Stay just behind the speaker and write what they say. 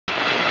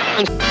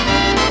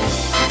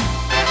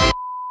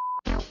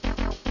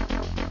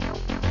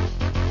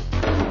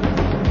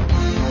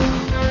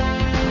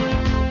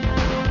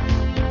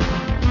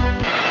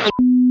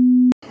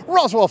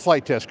Roswell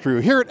Flight Test Crew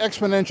here at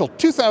Xponential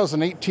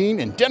 2018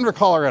 in Denver,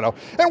 Colorado.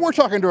 And we're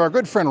talking to our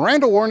good friend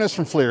Randall Warness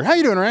from FLIR. How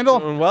you doing, Randall?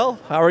 Doing well.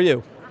 How are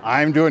you?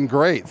 I'm doing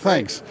great,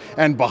 thanks.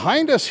 And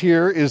behind us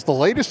here is the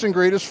latest and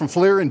greatest from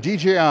FLIR and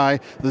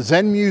DJI, the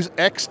Zenmuse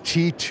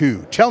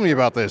XT2. Tell me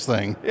about this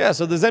thing. Yeah,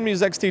 so the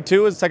Zenmuse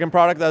XT2 is the second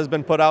product that has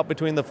been put out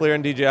between the FLIR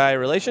and DJI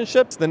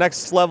relationships. The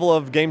next level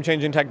of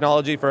game-changing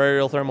technology for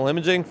aerial thermal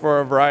imaging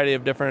for a variety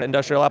of different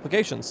industrial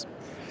applications.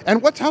 And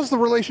how's the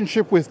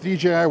relationship with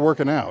DJI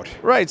working out?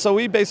 Right, so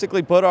we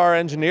basically put our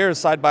engineers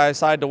side by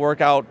side to work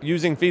out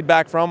using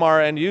feedback from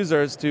our end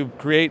users to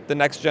create the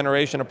next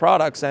generation of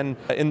products. And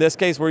in this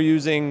case, we're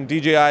using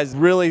DJI's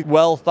really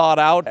well thought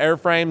out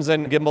airframes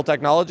and gimbal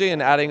technology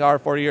and adding our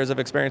 40 years of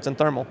experience in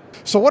thermal.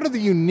 So what are the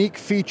unique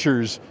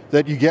features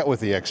that you get with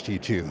the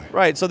XT2?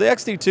 Right, so the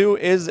XT2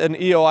 is an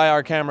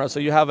EOIR camera. So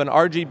you have an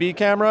RGB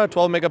camera,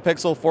 12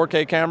 megapixel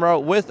 4K camera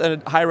with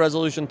a high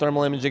resolution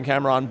thermal imaging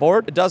camera on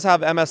board. It does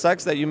have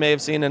MSX that you may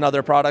have seen in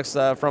other products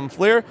from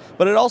FLIR,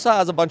 but it also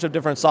has a bunch of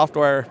different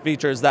software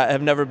features that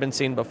have never been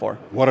seen before.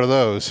 What are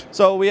those?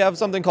 So we have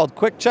something called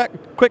Quick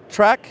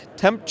Track,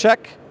 Temp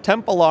Check,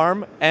 Temp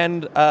Alarm,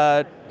 and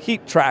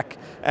Heat Track.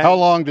 And how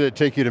long did it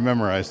take you to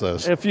memorize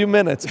those? A few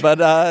minutes, but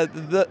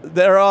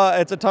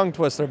it's a tongue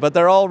twister, but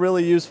they're all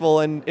really useful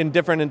in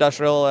different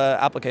industrial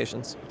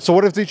applications. So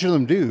what does each of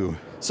them do?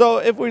 So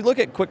if we look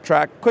at Quick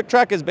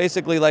Track is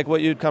basically like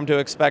what you'd come to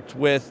expect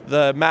with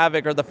the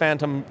Mavic or the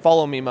Phantom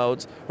follow me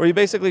modes, where you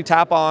basically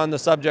tap on the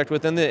subject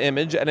within the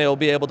image and it'll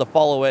be able to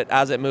follow it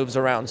as it moves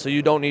around. So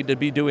you don't need to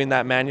be doing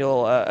that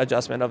manual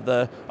adjustment of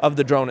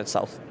the drone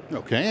itself.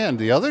 Okay, and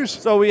the others?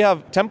 So we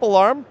have Temp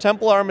Alarm.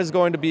 Temp Alarm is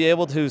going to be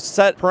able to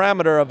set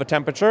parameter of a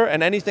temperature,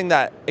 and anything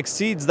that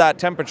exceeds that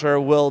temperature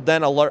will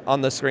then alert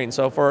on the screen.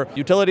 So for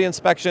utility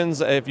inspections,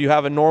 if you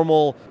have a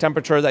normal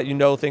temperature that you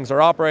know things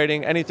are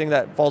operating, anything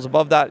that falls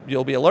above that,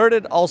 you'll be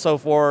alerted. Also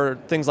for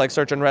things like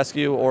search and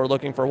rescue or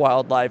looking for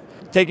wildlife.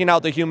 Taking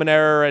out the human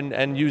error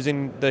and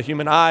using the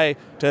human eye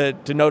to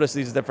notice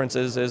these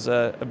differences is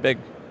a big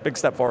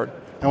step forward.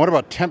 And what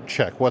about Temp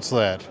Check? What's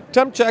that?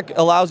 Temp Check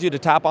allows you to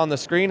tap on the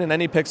screen and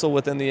any pixel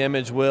within the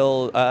image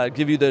will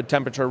give you the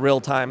temperature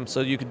real time, so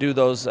you could do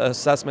those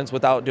assessments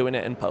without doing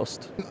it in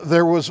post.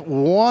 There was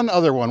one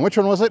other one. Which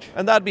one was it?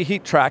 And that'd be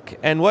Heat Track.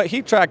 And what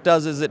Heat Track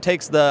does is it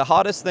takes the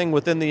hottest thing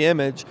within the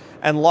image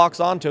and locks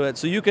onto it,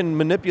 so you can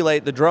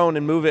manipulate the drone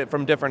and move it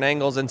from different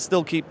angles and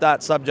still keep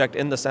that subject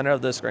in the center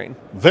of the screen.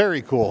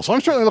 Very cool. So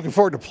I'm certainly looking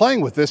forward to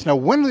playing with this. Now,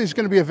 when are these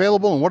going to be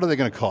available and what are they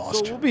going to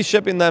cost? So we'll be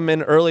shipping them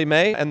in early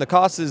May, and the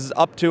cost is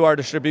up to our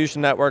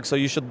distribution network, so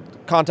you should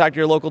contact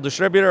your local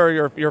distributor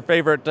or your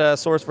favorite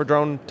source for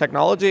drone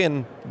technology,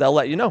 and they'll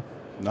let you know.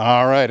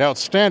 All right,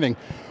 outstanding.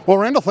 Well,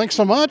 Randall, thanks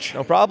so much.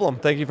 No problem.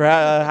 Thank you for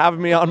having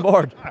me on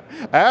board.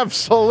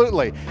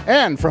 Absolutely.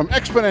 And from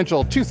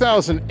Xponential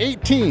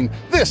 2018,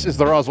 this is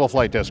the Roswell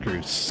Flight Test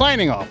Crew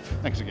signing off.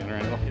 Thanks again,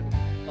 Randall.